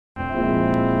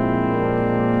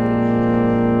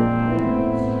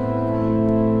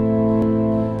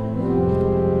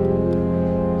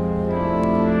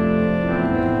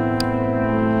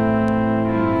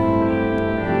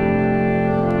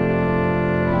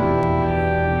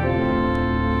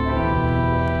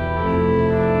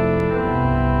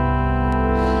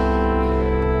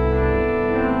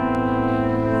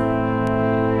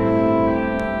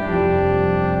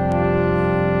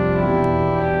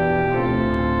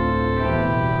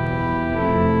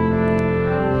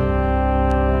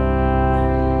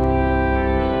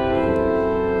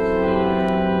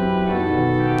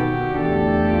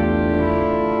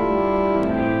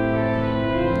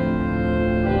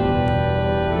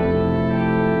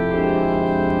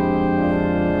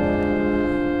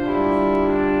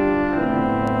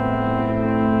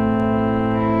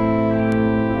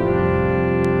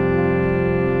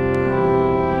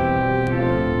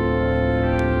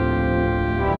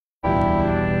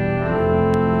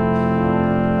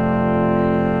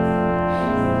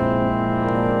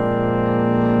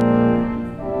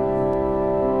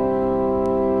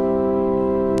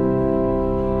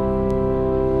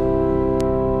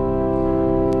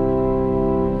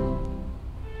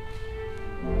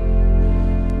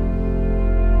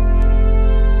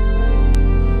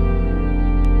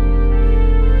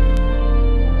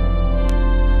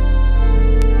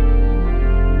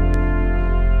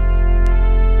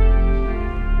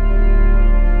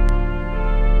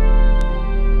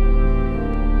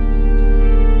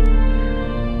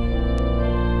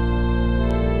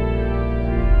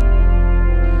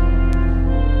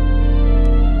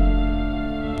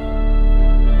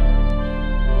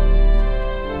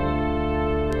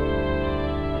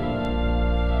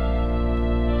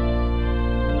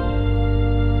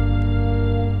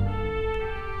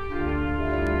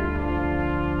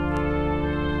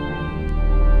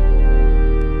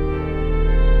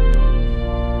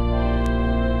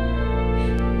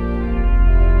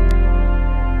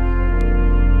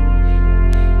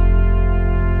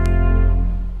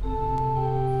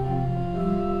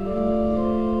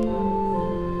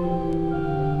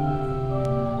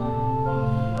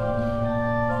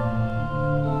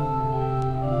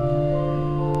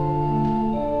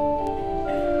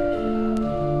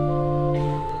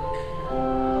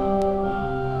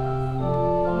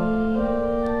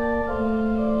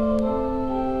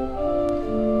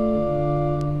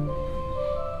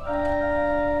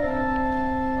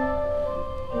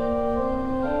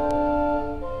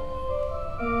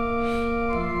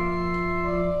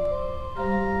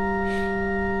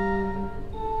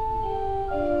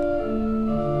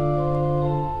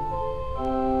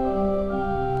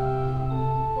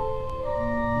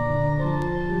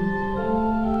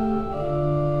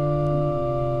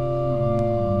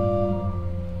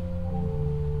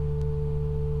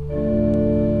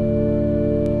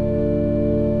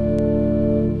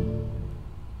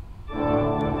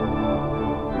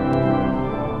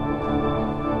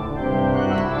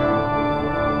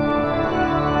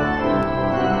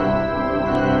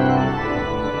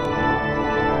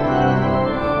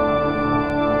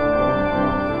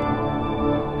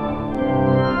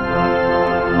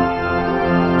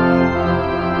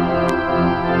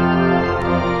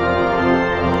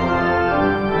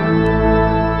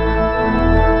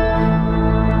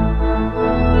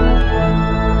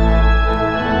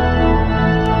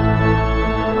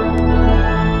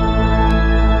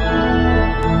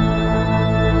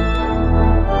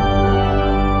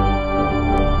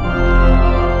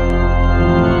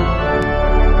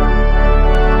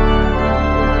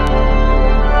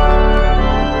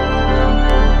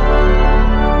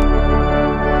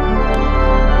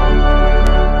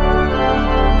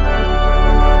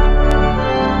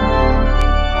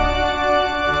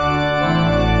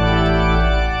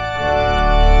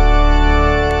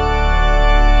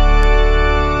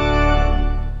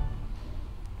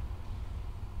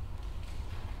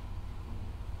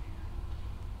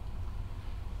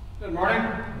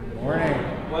Morning.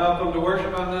 Welcome to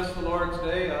worship on this, the Lord's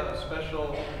Day, a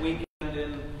special weekend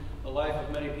in the life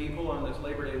of many people on this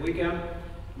Labor Day weekend,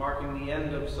 marking the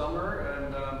end of summer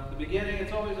and the beginning.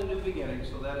 It's always a new beginning,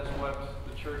 so that is what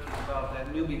the church is about,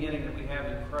 that new beginning that we have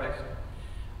in Christ.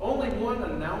 Only one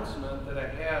announcement that I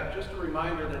had, just a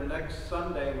reminder that next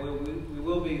Sunday we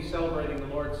will be celebrating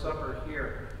the Lord's Supper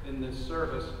here in this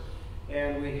service.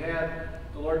 And we had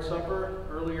the Lord's Supper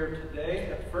earlier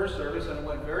today at the first service, and it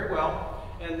went very well.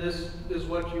 And this is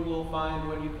what you will find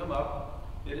when you come up.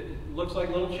 It looks like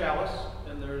a little chalice,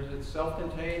 and it's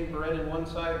self-contained, bread in one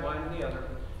side, wine in the other.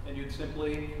 And you'd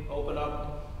simply open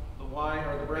up the wine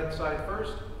or the bread side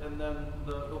first, and then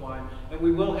the wine. And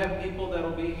we will have people that will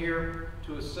be here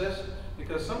to assist,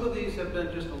 because some of these have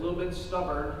been just a little bit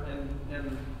stubborn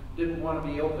and didn't want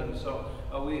to be opened. So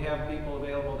we have people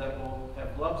available that will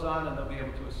have gloves on, and they'll be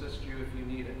able to assist you if you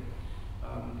need it.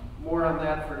 More on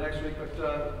that for next week, but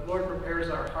the Lord prepares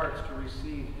our hearts to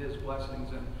receive His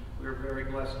blessings, and we're very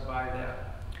blessed by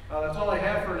that. That's all I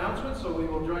have for announcements, so we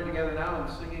will join together now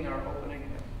in singing our opening hymn.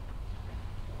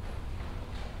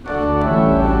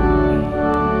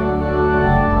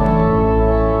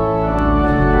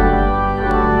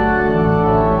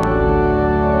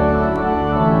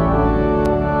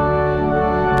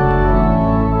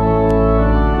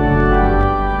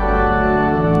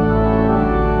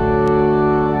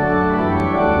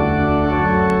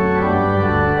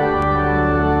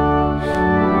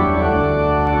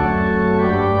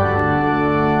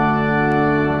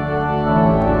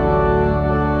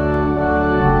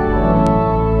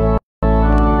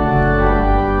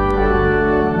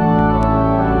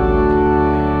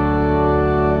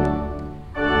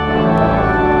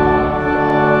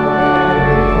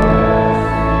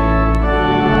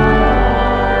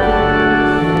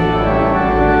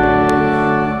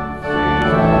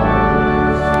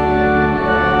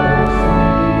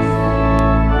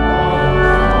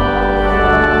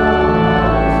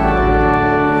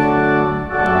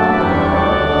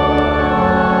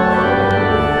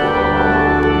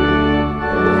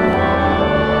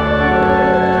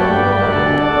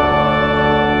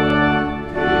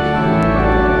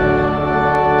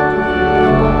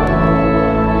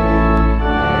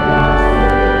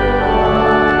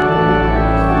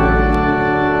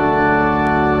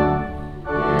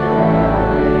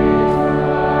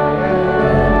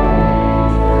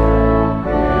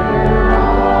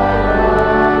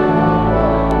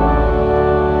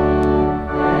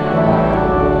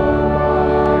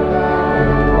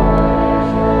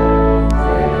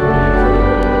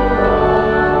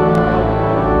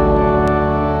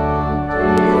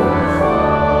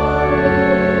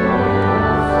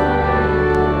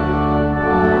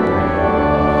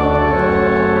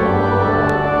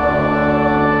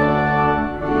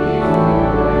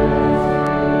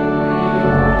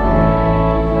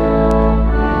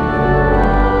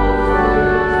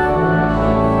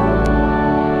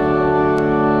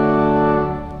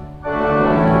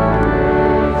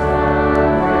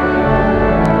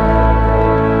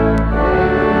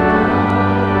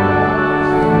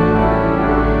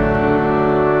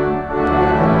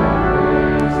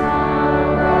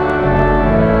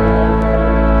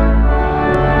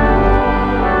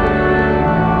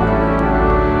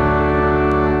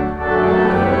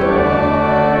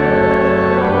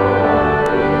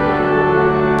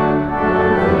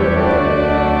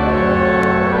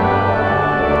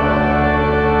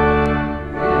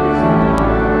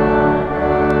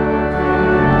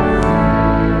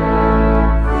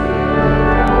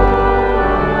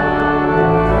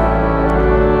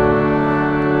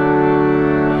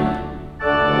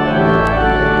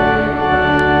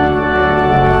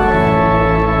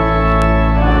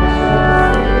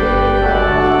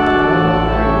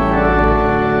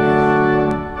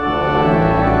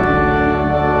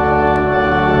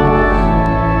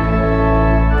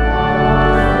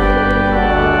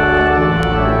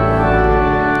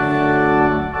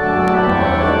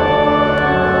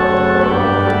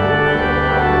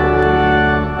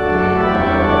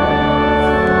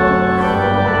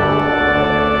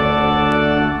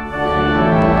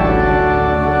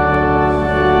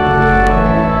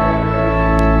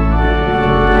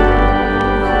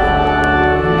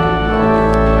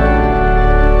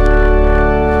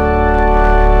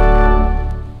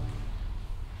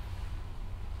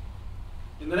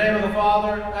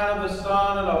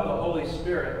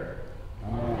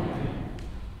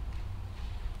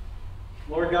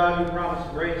 Lord God, you promise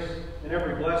grace and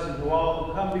every blessing to all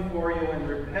who come before you and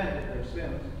repent of their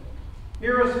sins.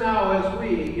 Hear us now as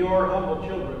we, your humble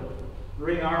children,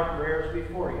 bring our prayers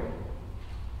before you.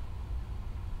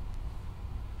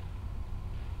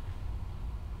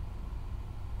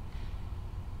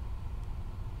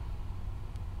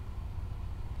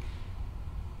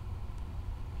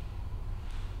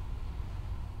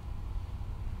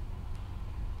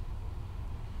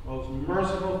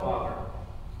 merciful Father,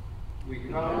 we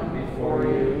come before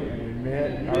you and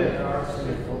admit our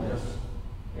sinfulness.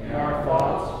 In our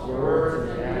thoughts, words,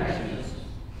 and actions,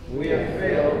 we have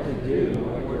failed to do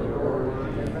what your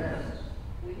word demands.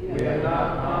 We have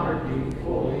not honored you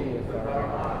fully with our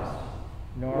lives,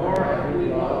 nor have we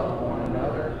loved one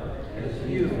another as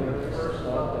you have first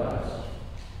loved us.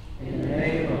 In the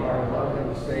name of our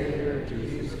loving Savior,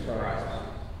 Jesus Christ,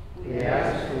 we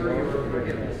ask for your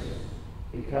forgiveness,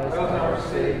 because our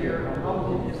Savior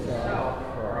humbled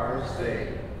himself for our sake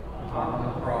upon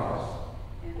the cross.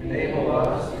 Enable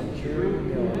us in true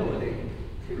humility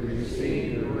to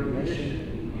receive the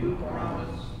remission you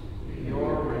promise to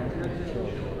your repentant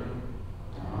children.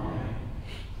 Amen.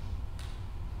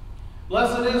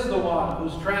 Blessed is the one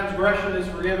whose transgression is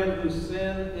forgiven, whose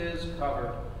sin is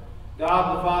covered.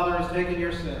 God the Father has taken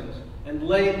your sins and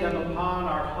laid them upon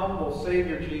our humble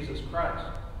Savior Jesus Christ.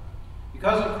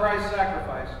 Because of Christ's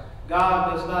sacrifice,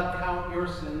 God does not count your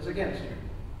sins against you.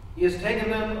 He has taken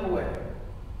them away.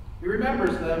 He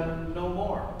remembers them no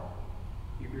more.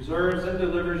 He preserves and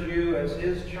delivers you as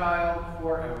his child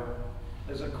forever.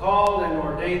 As a called and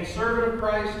ordained servant of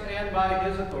Christ, and by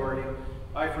his authority,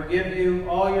 I forgive you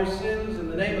all your sins in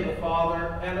the name of the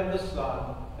Father, and of the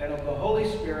Son, and of the Holy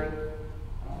Spirit.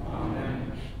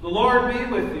 Amen. The Lord be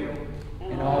with you.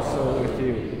 And also with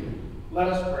you. Let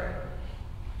us pray.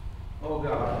 O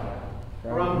God,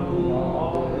 from whom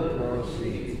all good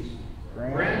proceeds,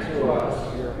 grant to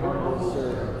us, your humble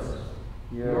servants,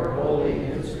 your holy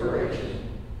inspiration,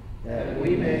 that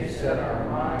we may set our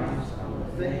minds on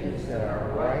the things that are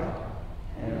right,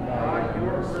 and by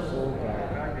your merciful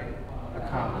guiding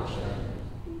accomplish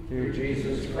them. Through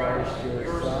Jesus Christ,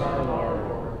 your Son, our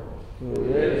Lord, who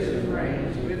lives and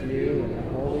reigns with you in the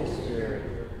Holy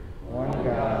Spirit, one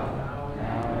God,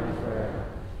 now and forever.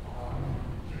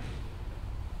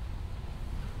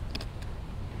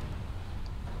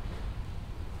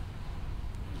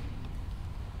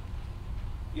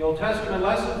 The Old Testament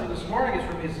lesson for this morning is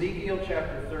from Ezekiel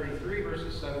chapter 33,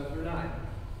 verses 7 through 9.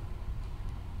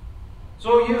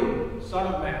 So you, son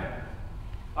of man,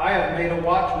 I have made a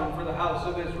watchman for the house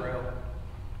of Israel.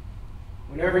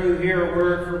 Whenever you hear a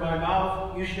word from my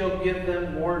mouth, you shall give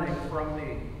them warning from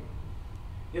me.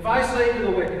 If I say to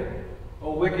the wicked,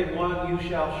 O wicked one, you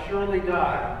shall surely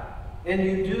die, and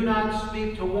you do not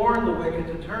speak to warn the wicked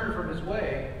to turn from his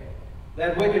way,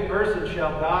 that wicked person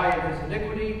shall die in his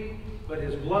iniquity, but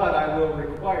his blood I will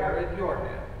require at your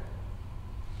hand.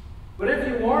 But if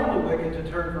you warn the wicked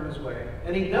to turn from his way,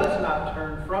 and he does not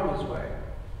turn from his way,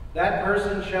 that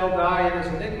person shall die in his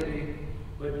iniquity,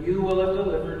 but you will have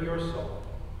delivered your soul.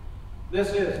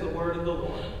 This is the word of the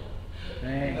Lord.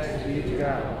 Thanks be to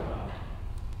God.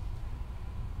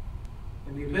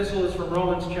 And the epistle is from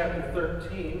Romans chapter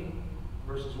 13,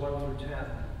 verses 1 through 10.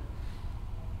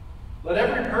 Let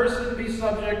every person be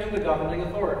subject to the governing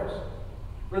authorities,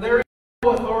 for there is no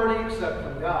authority except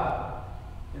from God,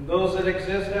 and those that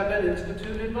exist have been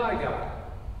instituted by God.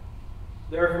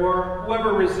 Therefore,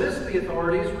 whoever resists the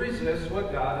authorities resists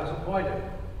what God has appointed,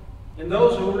 and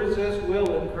those who resist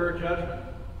will incur judgment.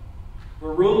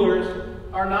 For rulers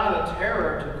are not a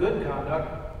terror to good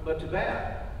conduct, but to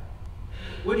bad.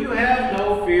 Would you have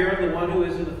no fear of the one who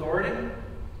is in authority?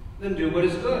 Then do what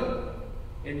is good,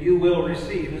 and you will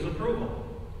receive his approval,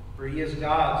 for he is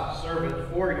God's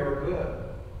servant for your good.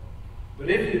 But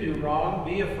if you do wrong,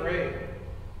 be afraid,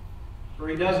 for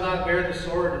he does not bear the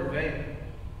sword in vain.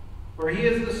 For he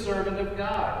is the servant of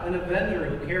God, an avenger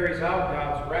who carries out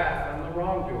God's wrath on the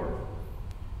wrongdoer.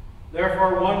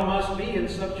 Therefore one must be in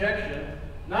subjection,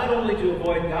 not only to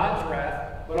avoid God's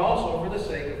wrath, but also for the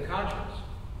sake of conscience.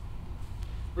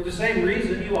 For the same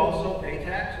reason you also pay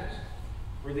taxes,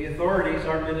 for the authorities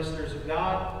are ministers of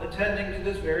God, attending to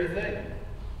this very thing.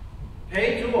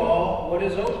 Pay to all what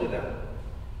is owed to them.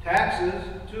 Taxes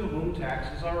to whom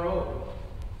taxes are owed.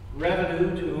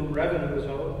 Revenue to whom revenue is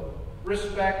owed.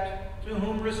 Respect to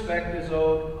whom respect is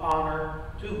owed. Honor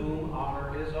to whom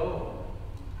honor is owed.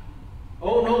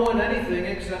 Owe no one anything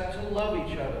except to love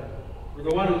each other, for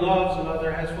the one who loves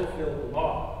another has fulfilled the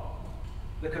law.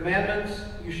 The commandments,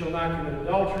 you shall not commit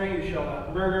adultery, you shall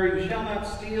not murder, you shall not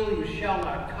steal, you shall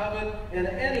not covet, and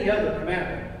any other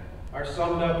commandment are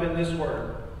summed up in this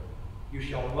word: you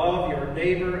shall love your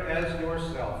neighbor as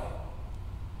yourself.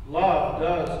 Love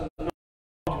does not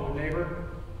belong to a neighbor.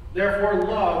 Therefore,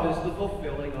 love is the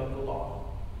fulfilling of the law.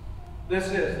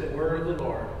 This is the word of the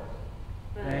Lord.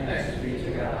 Thanks be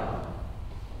to God.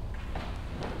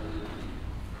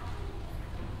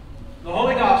 The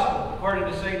Holy Gospel, according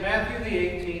to St. Matthew, the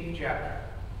 18th chapter.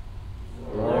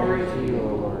 Glory to you, O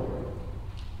Lord.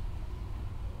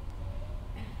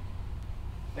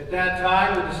 At At that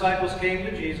time the disciples came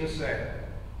to Jesus, saying,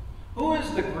 "Who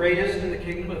is the greatest in the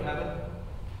kingdom of heaven?"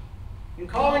 And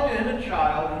calling to him a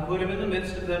child, he put him in the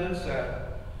midst of them and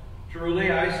said, "Truly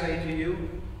I say to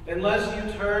you, unless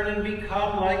you turn and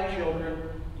become like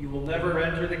children, you will never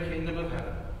enter the kingdom of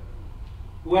heaven.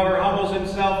 Whoever humbles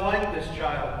himself like this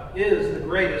child is the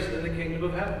greatest in the kingdom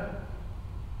of heaven.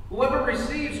 Whoever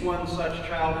receives one such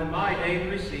child in my name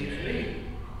receives me.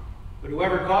 But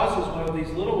whoever causes one of these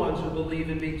little ones who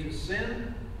believe in me to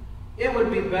sin, it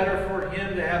would be better for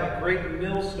him to have a great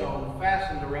millstone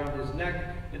fastened around his neck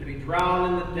and to be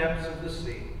drowned in the depths of the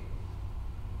sea.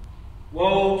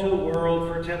 Woe to the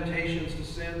world for temptations to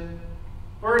sin,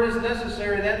 for it is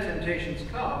necessary that temptations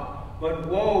come, but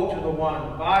woe to the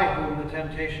one by whom the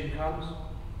temptation comes.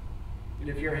 And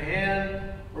if your hand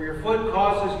or your foot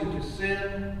causes you to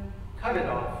sin, cut it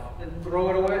off and throw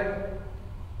it away.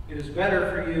 It is better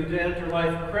for you to enter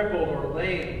life crippled or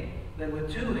lame than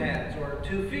with 2 hands or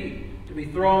 2 feet to be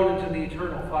thrown into the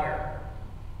eternal fire.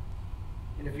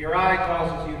 And if your eye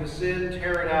causes you to sin,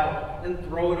 tear it out and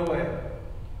throw it away.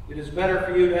 It is better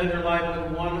for you to enter life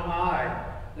with 1 eye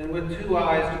than with 2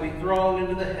 eyes to be thrown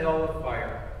into the hell of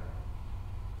fire.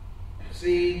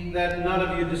 See that none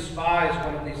of you despise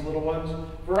one of these little ones,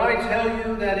 for I tell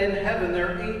you that in heaven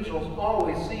their angels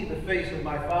always see the face of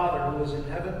my Father who is in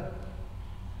heaven.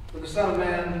 For the Son of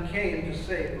Man came to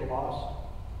save the lost.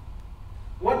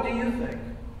 What do you think?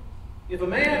 If a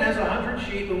man has 100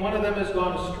 sheep and one of them has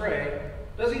gone astray,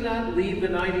 does he not leave the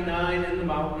 99 in the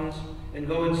mountains and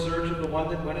go in search of the one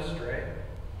that went astray?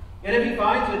 And if he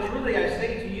finds it, truly I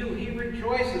say to you, he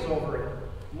rejoices over it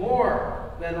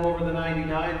more than over the 99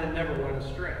 that never went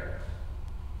astray.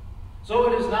 So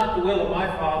it is not the will of my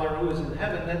Father who is in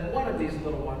heaven that one of these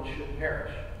little ones should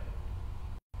perish.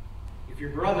 If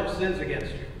your brother sins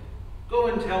against you, go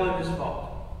and tell him his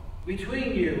fault,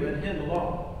 between you and him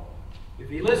alone. If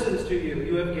he listens to you,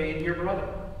 you have gained your brother.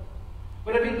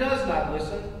 But if he does not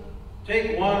listen,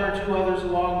 take 1 or 2 others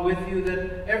along with you,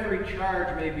 that every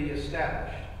charge may be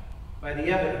established by the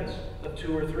evidence of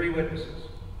 2 or 3 witnesses.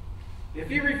 If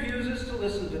he refuses to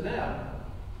listen to them,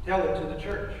 tell it to the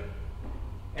church.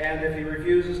 And if he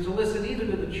refuses to listen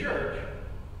even to the church,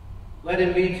 let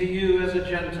him be to you as a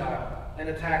Gentile and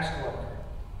a tax collector.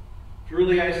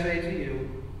 Truly I say to you,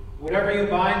 whatever you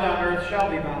bind on earth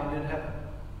shall be bound in heaven,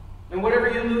 and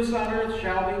whatever you loose on earth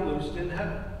shall be loosed in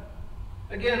heaven.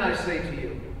 Again I say to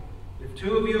you, if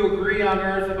 2 of you agree on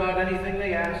earth about anything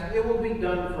they ask, it will be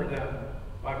done for them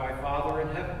by my Father in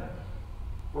heaven.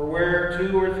 For where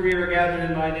 2 or 3 are gathered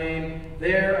in my name,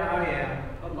 there I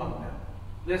am among them.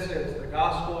 This is the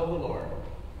gospel of the Lord.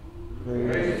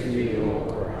 Praise to you,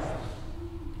 O Christ.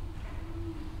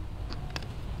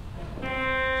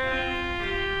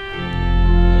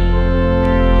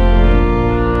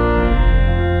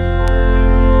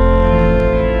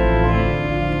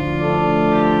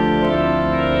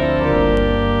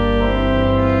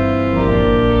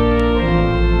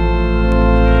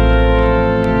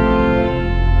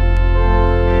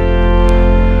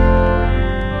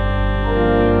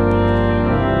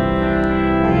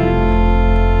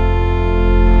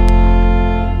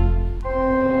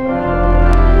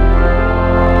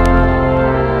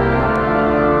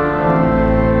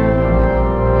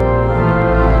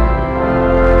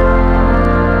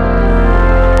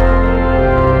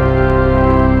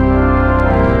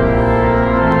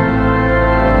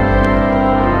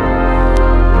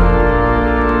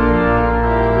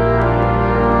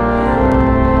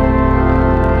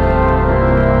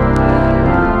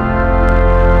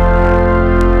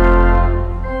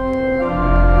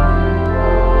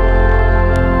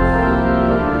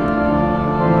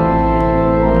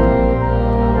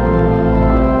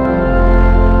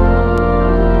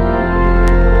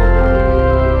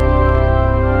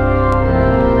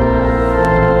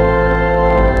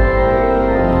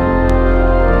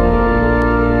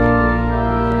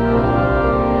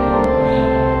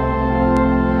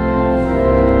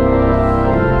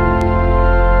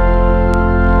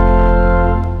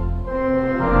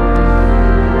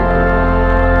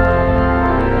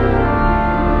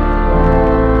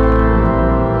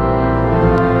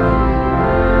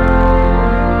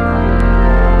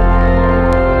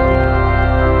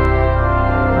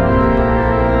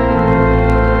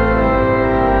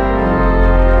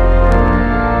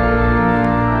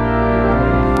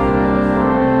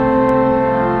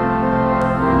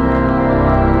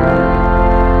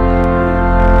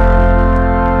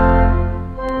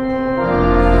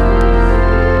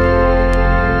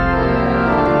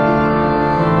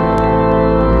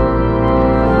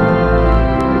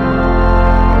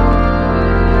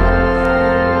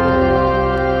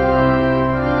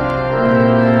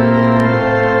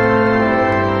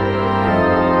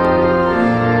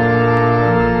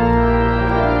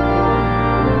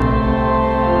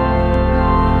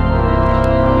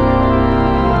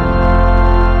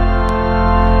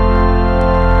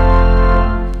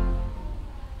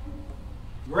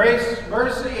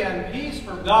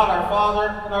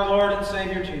 and our Lord and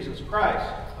Savior Jesus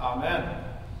Christ. Amen.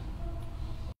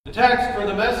 The text for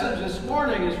the message this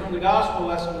morning is from the gospel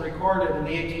lesson recorded in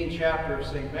the 18th chapter of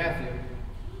St. Matthew.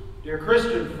 Dear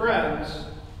Christian friends,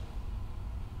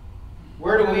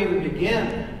 where do we even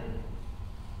begin?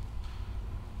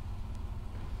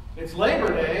 It's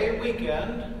Labor Day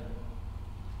weekend,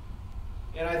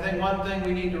 and I think one thing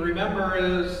we need to remember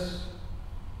is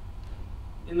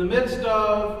in the midst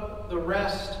of the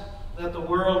rest that the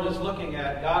world is looking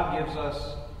at, God gives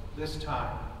us this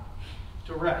time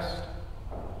to rest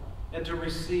and to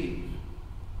receive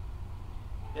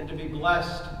and to be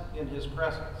blessed in His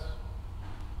presence.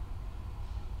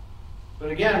 But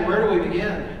again, where do we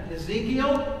begin?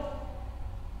 Ezekiel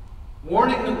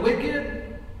warning the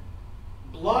wicked,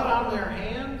 blood on their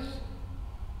hands.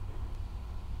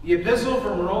 The epistle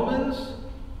from Romans,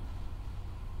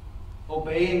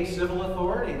 obeying civil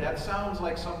authority. That sounds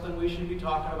like something we should be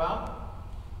talking about.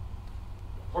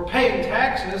 Or paying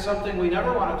taxes, something we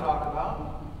never want to talk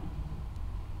about.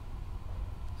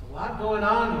 There's a lot going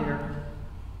on here.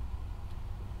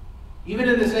 Even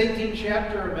in this 18th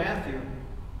chapter of Matthew,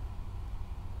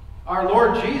 our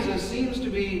Lord Jesus seems to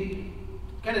be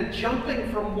kind of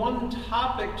jumping from one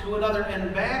topic to another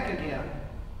and back again.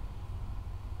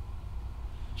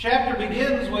 Chapter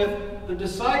begins with the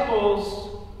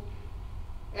disciples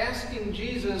asking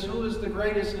Jesus who is the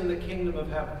greatest in the kingdom of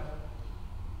heaven.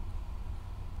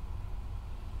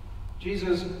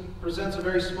 Jesus presents a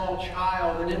very small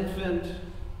child, an infant,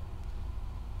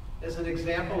 as an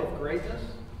example of greatness,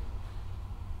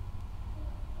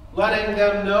 letting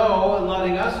them know and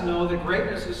letting us know that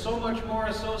greatness is so much more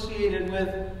associated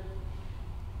with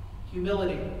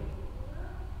humility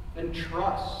and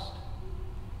trust,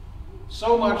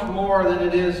 so much more than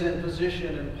it is in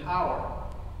position and power.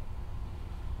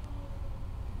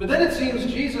 But then it seems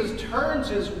Jesus turns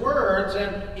his words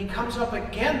and he comes up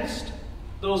against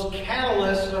those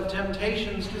catalysts of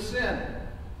temptations to sin,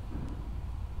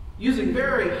 using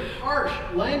very harsh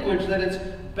language that it's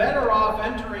better off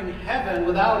entering heaven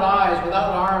without eyes,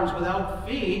 without arms, without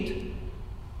feet.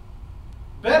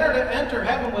 Better to enter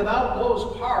heaven without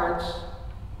those parts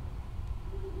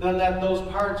than that those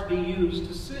parts be used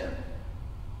to sin.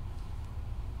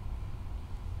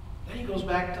 Then he goes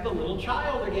back to the little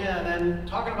child again and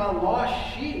talking about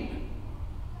lost sheep.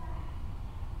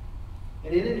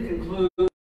 And he didn't conclude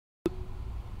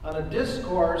on a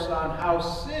discourse on how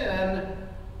sin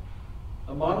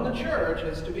among the church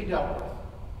is to be dealt with.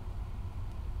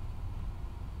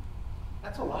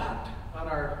 That's a lot on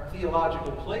our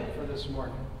theological plate for this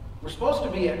morning. We're supposed to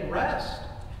be at rest.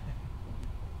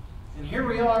 And here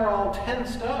we are all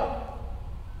tensed up,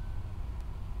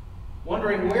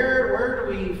 wondering where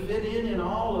do we fit in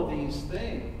all of these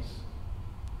things.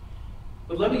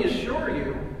 But let me assure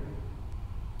you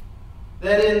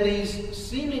that in these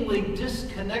seemingly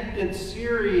disconnected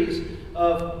series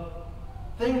of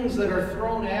things that are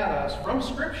thrown at us from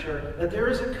Scripture, that there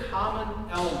is a common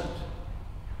element.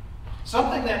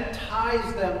 Something that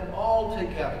ties them all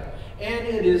together. And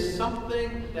it is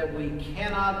something that we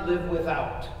cannot live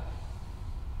without.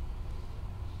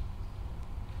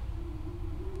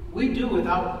 We do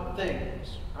without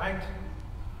things, right?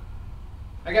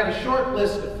 I got a short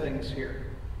list of things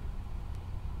here.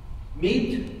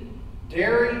 Meat,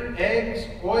 dairy, eggs,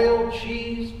 oil,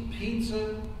 cheese,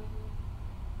 pizza,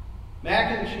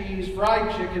 mac and cheese,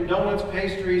 fried chicken, donuts,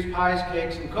 pastries, pies,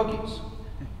 cakes, and cookies.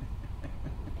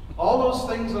 All those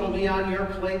things that will be on your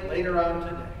plate later on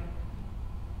today.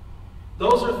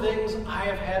 Those are things I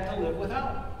have had to live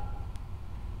without.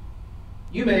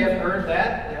 You may have heard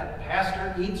that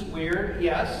pastor eats weird.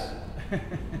 Yes.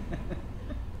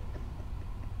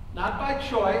 Not by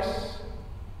choice.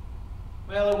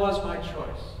 Well, it was my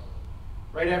choice.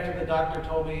 Right after the doctor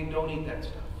told me, don't eat that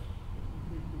stuff.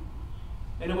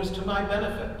 And it was to my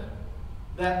benefit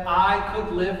that I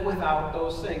could live without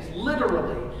those things.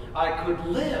 Literally, I could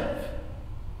live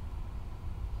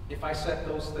if I set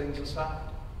those things aside.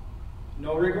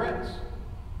 No regrets.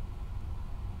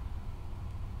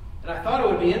 And I thought it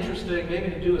would be interesting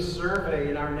maybe to do a survey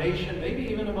in our nation, maybe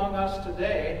even among us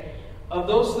today, of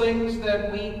those things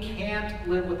that we can't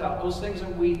live without, those things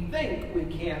that we think we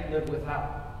can't live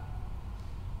without.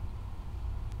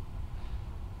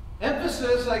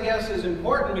 Emphasis, I guess, is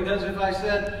important because if I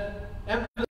said emphasis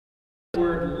on the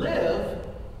word live,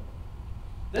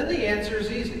 then the answer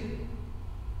is easy.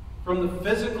 From the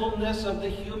physicalness of the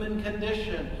human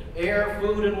condition, air,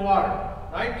 food, and water,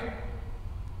 right?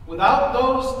 Without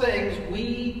those things,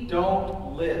 we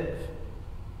don't live.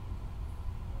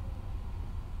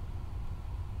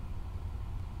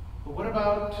 But what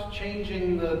about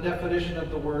changing the definition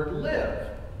of the word live?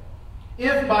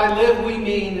 If by live we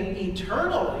mean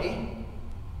eternally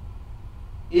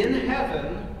in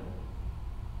heaven,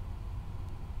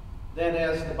 then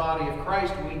as the body of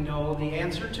Christ, we know the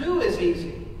answer too is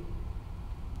easy.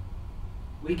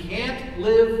 We can't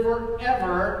live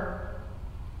forever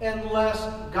unless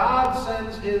God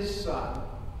sends His Son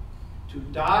to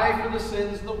die for the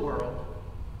sins of the world.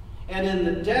 And in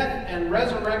the death and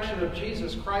resurrection of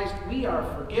Jesus Christ, we are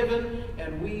forgiven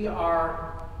and we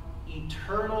are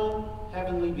eternal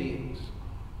heavenly beings.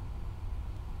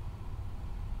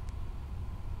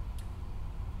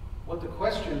 What the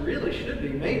question really should be,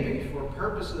 maybe for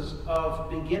purposes of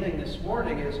beginning this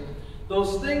morning, is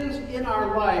those things in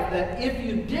our life that if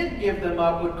you did give them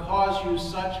up would cause you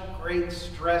such great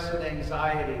stress and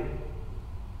anxiety.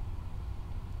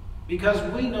 Because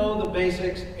we know the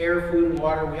basics, air, food, and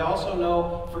water. We also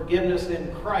know forgiveness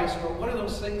in Christ. But what are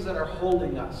those things that are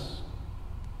holding us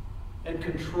and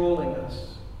controlling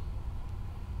us?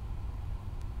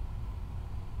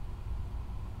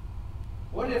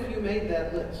 What if you made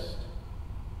that list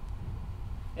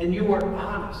and you were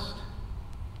honest?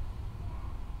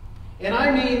 And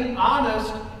I mean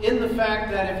honest in the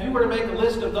fact that if you were to make a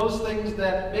list of those things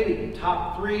that maybe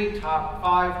top 3, top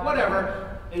 5, whatever,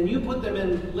 and you put them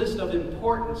in list of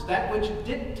importance, that which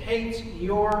dictates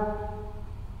your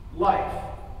life,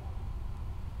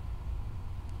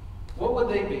 what would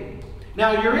they be?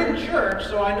 Now, you're in church,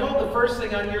 so I know the first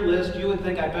thing on your list, you would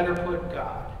think, I better put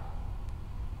God.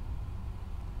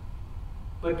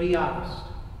 But be honest.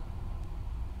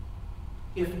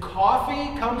 If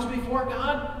coffee comes before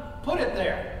God, put it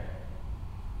there.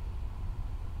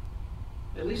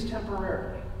 At least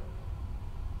temporarily.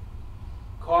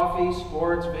 Coffee,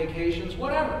 sports, vacations,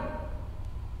 whatever.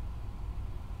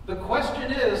 The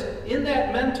question is, in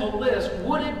that mental list,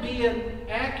 would it be an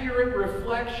accurate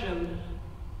reflection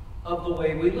of the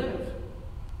way we live?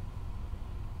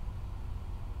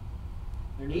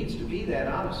 There needs to be that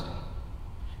honesty.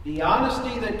 The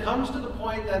honesty that comes to the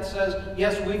point that says,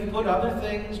 yes, we've put other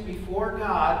things before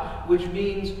God, which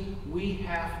means we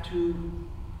have to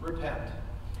repent.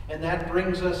 And that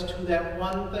brings us to that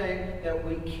one thing that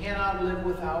we cannot live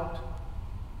without,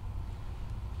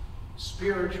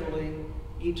 spiritually,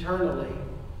 eternally,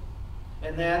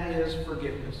 and that is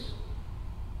forgiveness.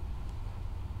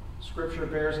 Scripture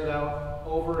bears it out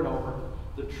over and over.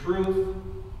 The truth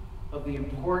of the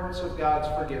importance of God's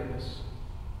forgiveness.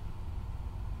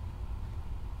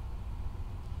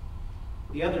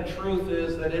 The other truth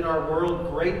is that in our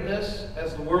world, greatness,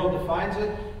 as the world defines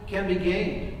it, can be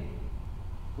gained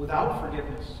without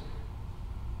forgiveness.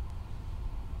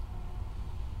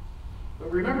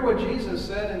 But remember what Jesus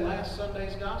said in last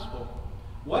Sunday's Gospel.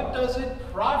 What does it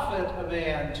profit a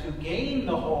man to gain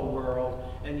the whole world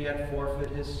and yet forfeit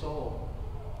his soul?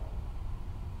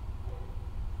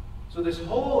 So this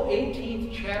whole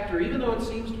 18th chapter, even though it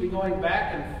seems to be going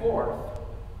back and forth,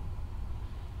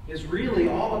 is really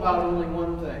all about only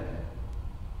one thing.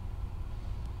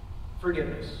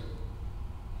 Forgiveness.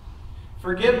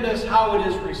 Forgiveness how it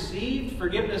is received,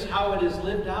 forgiveness how it is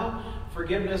lived out,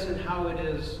 forgiveness and how it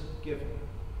is given.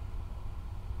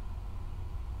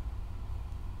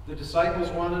 The disciples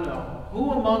want to know,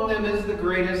 who among them is the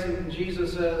greatest? And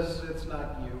Jesus says, it's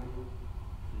not you.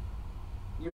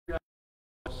 You're not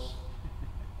close.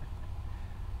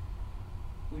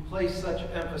 We place such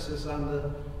emphasis on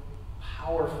the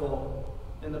powerful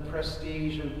and the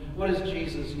prestige. And what does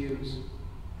Jesus use?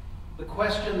 The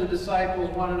question the disciples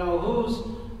want to know, who's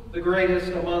the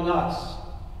greatest among us?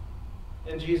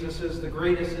 And Jesus says, the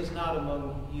greatest is not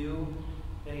among you.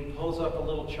 And he pulls up a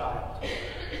little child.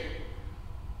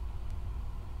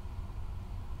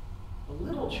 A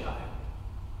little child.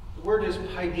 The word is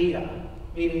paideia,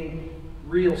 meaning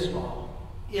real small,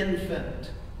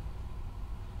 infant.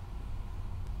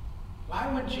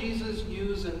 Why would Jesus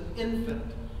use an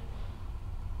infant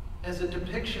as a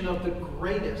depiction of the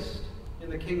greatest in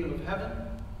the kingdom of heaven?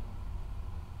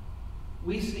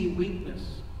 We see weakness.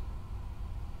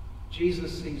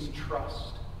 Jesus sees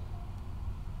trust.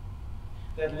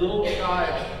 That little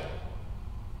child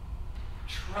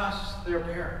trusts their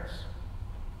parents.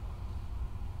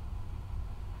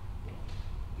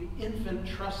 The infant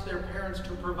trusts their parents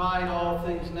to provide all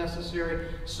things necessary,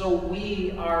 so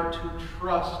we are to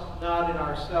trust not in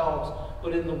ourselves,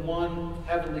 but in the one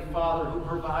Heavenly Father who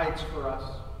provides for us.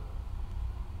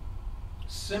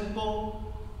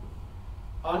 Simple,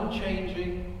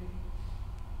 unchanging,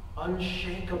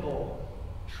 unshakable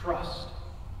trust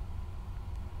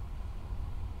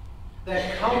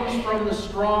that comes from the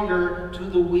stronger to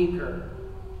the weaker,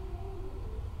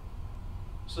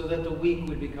 so that the weak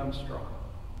would become strong.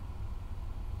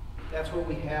 That's what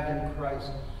we have in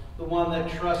Christ. the one that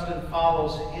trusts and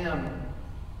follows him,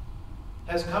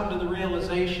 has come to the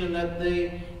realization that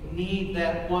they need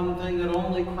that one thing that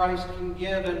only Christ can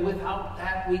give, and without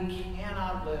that we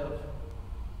cannot live.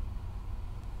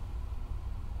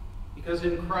 Because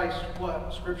in Christ,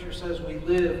 what Scripture says, we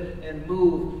live and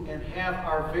move and have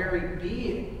our very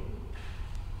being.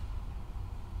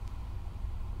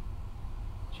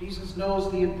 Jesus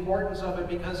knows the importance of it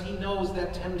because he knows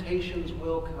that temptations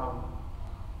will come.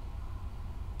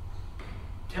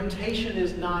 Temptation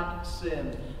is not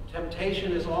sin.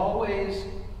 Temptation is always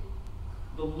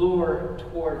the lure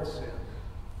towards sin.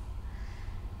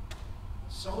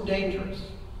 So dangerous.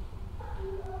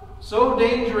 So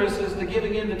dangerous is the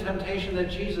giving in to temptation that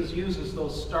Jesus uses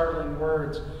those startling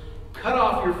words. Cut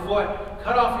off your foot,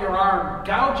 cut off your arm,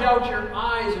 gouge out your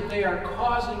eyes if they are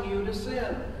causing you to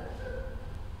sin.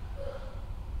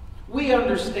 We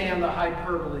understand the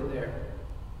hyperbole there.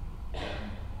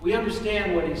 We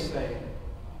understand what he's saying.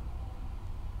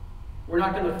 We're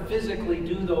not going to physically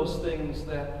do those things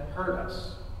that hurt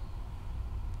us.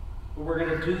 But we're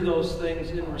going to do those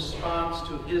things in response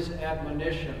to his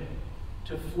admonition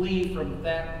to flee from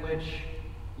that which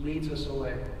leads us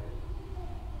away.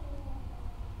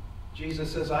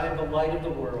 Jesus says, I am the light of the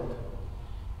world.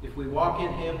 If we walk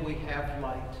in him, we have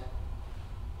light.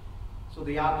 So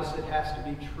the opposite has to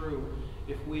be true.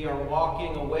 If we are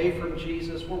walking away from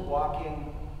Jesus, we're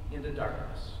walking into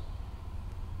darkness.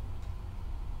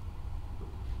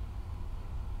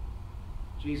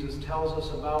 Jesus tells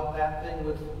us about that thing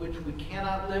with which we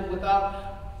cannot live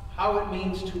without, how it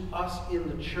means to us in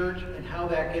the church, and how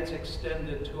that gets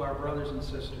extended to our brothers and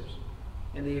sisters.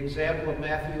 In the example of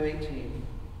Matthew 18,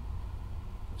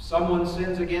 if someone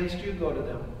sins against you, go to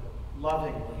them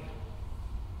lovingly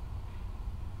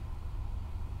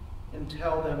and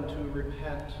tell them to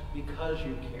repent because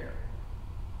you care.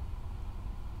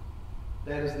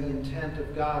 That is the intent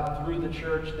of God through the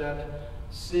church, that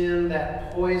sin,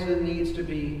 that poison, needs to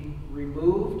be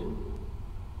removed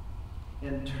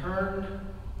and turned,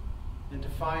 and to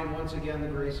find once again the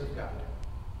grace of God.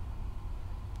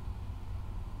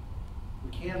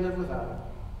 We can't live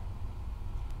without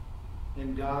it.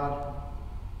 And God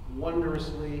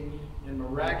wondrously and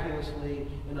miraculously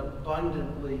and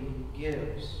abundantly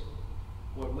gives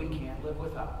what we can't live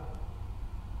without.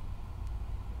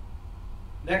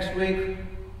 Next week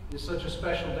is such a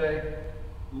special day.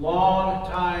 Long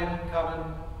time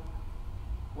coming,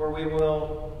 where we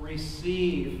will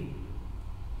receive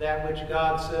that which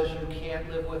God says you can't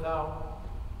live without.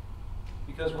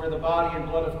 Because where the body and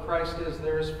blood of Christ is,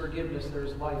 there is forgiveness, there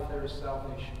is life, there is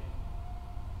salvation.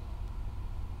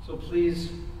 So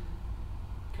please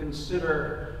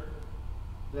consider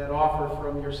that offer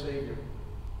from your Savior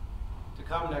to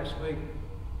come next week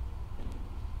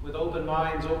with open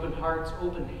minds, open hearts,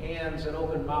 open hands, and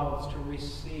open mouths to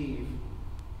receive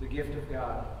the gift of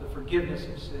God, the forgiveness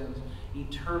of sins,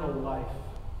 eternal life,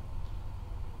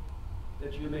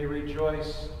 that you may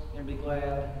rejoice and be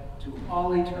glad to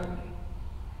all eternity.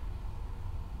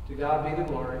 To God be the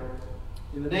glory.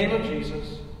 In the name of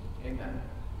Jesus, amen.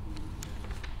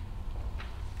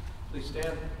 Please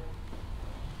stand.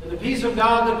 And the peace of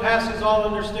God that passes all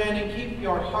understanding, keep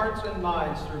your hearts and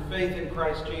minds through faith in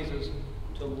Christ Jesus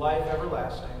to life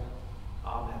everlasting.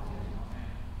 Amen.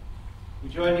 We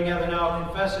join together now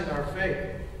confessing our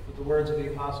faith with the words of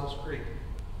the Apostles' Creed.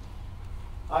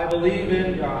 I believe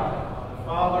in God, the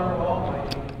Father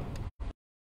Almighty,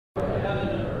 of heaven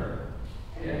and earth,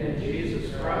 and in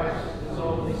Jesus Christ, his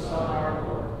only Son, our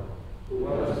Lord, who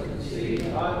was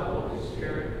conceived by the Holy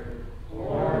Spirit,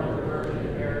 born of the Virgin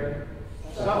Mary,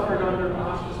 suffered under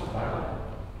Pontius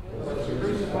Pilate, was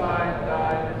crucified,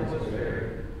 died, and was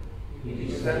buried. He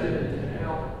descended into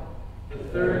hell. The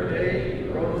third day he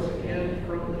rose again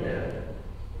from the dead.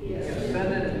 He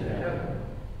ascended into heaven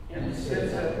and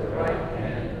sits at the right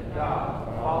hand of God,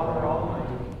 the Father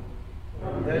Almighty.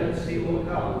 From thence he will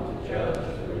come to judge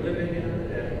the living and the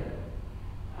dead.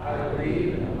 I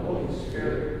believe in the Holy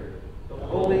Spirit, the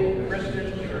holy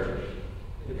Christian church,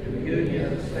 the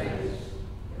communion of saints,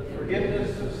 the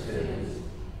forgiveness of sins,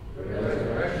 the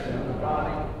resurrection of the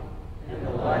body, and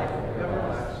the life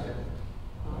everlasting.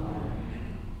 Amen.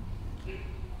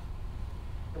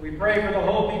 And we pray for the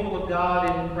whole people of God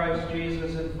in Christ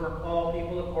Jesus, and for all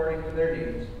people according to their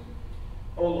needs.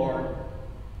 O Lord,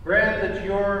 grant that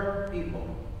your people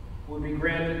would be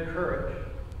granted courage,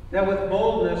 that with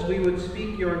boldness we would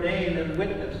speak your name and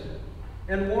witness,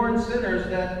 and warn sinners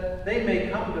that they may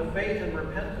come to faith and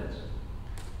repentance,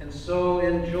 and so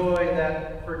enjoy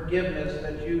that forgiveness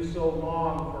that you so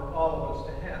long for all of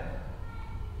us to have.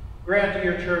 Grant to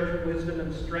your church wisdom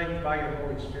and strength by your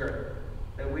Holy Spirit,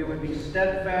 that we would be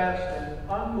steadfast and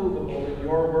unmovable in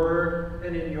your word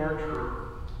and in your truth.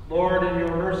 Lord, in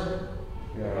your mercy,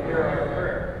 hear our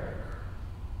prayer.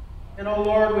 And, O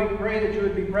Lord, we pray that you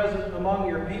would be present among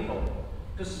your people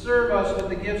to serve us with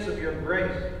the gifts of your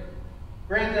grace.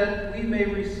 Grant that we may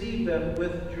receive them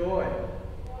with joy.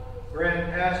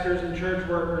 Grant pastors and church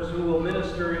workers who will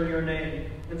minister in your name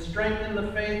and strengthen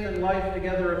the faith and life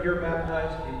together of your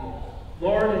baptized people.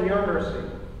 Lord, in your mercy,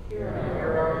 hear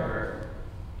our prayer.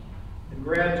 And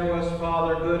grant to us,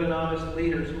 Father, good and honest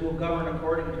leaders who will govern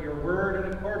according to your word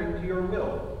and according to your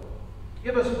will.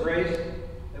 Give us grace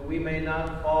that we may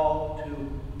not fall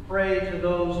to prey to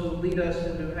those who lead us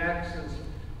into acts as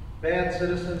bad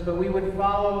citizens, but we would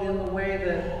follow in the way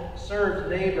that serves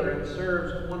neighbor and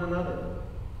serves one another.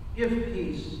 Give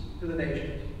peace to the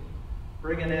nations.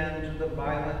 Bring an end to the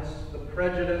violence, the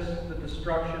prejudice, the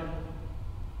destruction.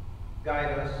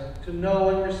 Guide us to know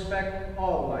and respect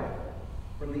all life,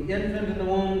 from the infant in the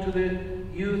womb to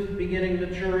the youth beginning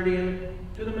maturity and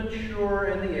to the mature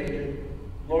and the aged.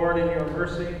 Lord, in your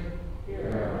mercy, hear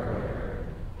our prayer.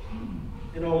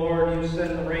 And, O Lord, you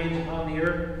send the rains upon the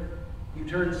earth. You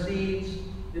turn seeds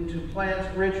into plants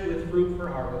rich with fruit for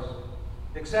harvest.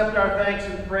 Accept our thanks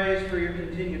and praise for your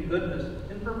continued goodness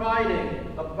in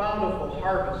providing a bountiful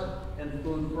harvest and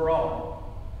food for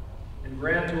all. And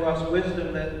grant to us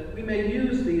wisdom that we may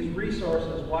use these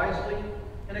resources wisely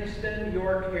and extend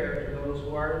your care to those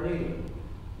who are in need.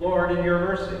 Lord, in your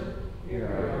mercy, hear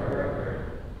our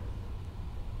prayer.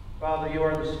 Father, you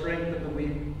are the strength of the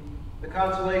weak, the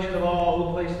consolation of all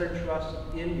who place their trust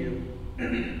in you.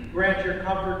 Grant your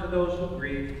comfort to those who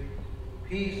grieve,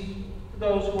 peace to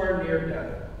those who are near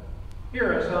death.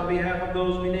 Hear us on behalf of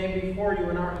those we name before you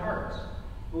in our hearts,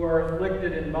 who are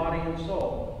afflicted in body and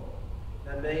soul,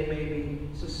 that they may be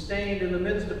sustained in the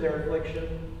midst of their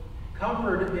affliction,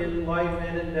 comforted in life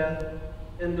and in death,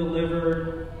 and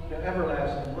delivered to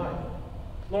everlasting life.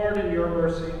 Lord, in your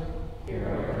mercy, hear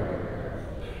our prayer.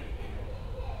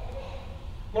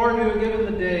 Lord, you have given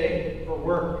the day for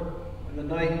work and the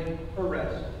night for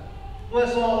rest.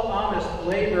 Bless all honest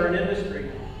labor and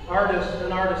industry, artists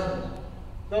and artisans,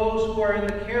 those who are in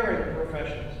the caring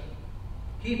professions.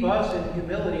 Keep us in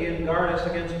humility and guard us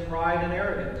against pride and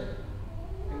arrogance.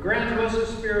 And grant to us a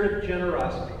spirit of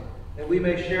generosity, that we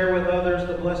may share with others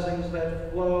the blessings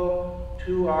that flow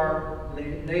to our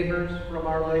neighbors from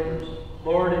our labors.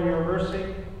 Lord, in your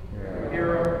mercy,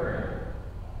 hear our prayer.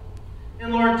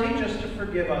 And Lord, teach us to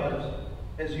forgive others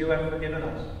as you have forgiven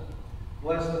us.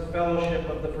 Bless the fellowship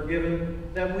of the forgiven,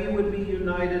 that we would be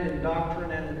united in doctrine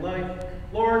and in life.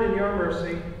 Lord, in your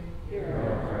mercy, hear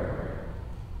our prayer.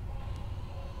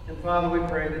 And Father, we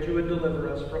pray that you would deliver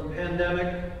us from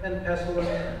pandemic and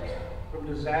pestilence, from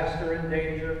disaster and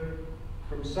danger,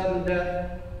 from sudden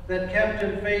death, that kept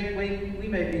in faith we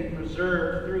may be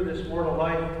preserved through this mortal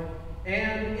life,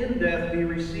 and in death be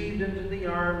received into the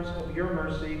arms of your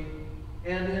mercy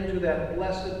and into that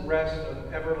blessed rest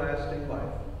of everlasting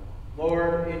life.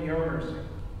 Lord, in your mercy,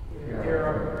 hear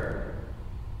our prayer.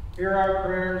 Hear our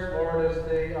prayers, Lord, as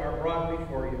they are brought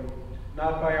before you,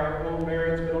 not by our own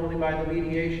merits, but only by the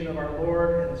mediation of our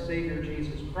Lord and Savior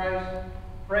Jesus Christ,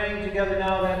 praying together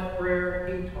now that prayer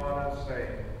he taught us,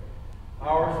 saying,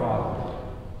 Our Father,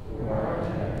 who art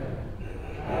in heaven,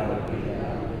 hallowed be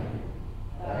thy name.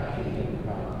 Thy kingdom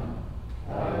come,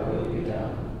 thy will be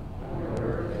done, on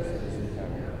earth as it is in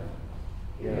heaven.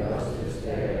 Give us this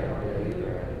day our daily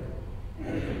bread,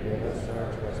 and forgive us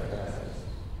our trespasses,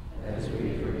 as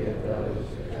we forgive those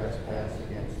who trespass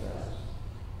against us.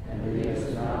 And lead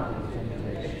us not into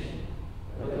temptation,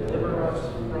 but deliver us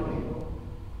from evil.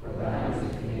 For thine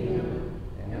is the kingdom,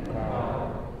 and the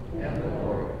power, and the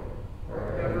glory,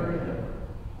 forever and ever.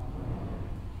 Amen.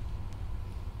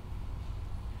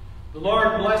 The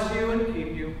Lord bless you and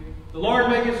keep you. The Lord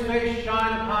make his face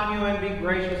shine upon you and be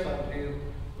gracious unto you.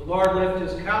 The Lord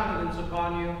lift his countenance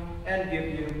upon you and give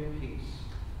you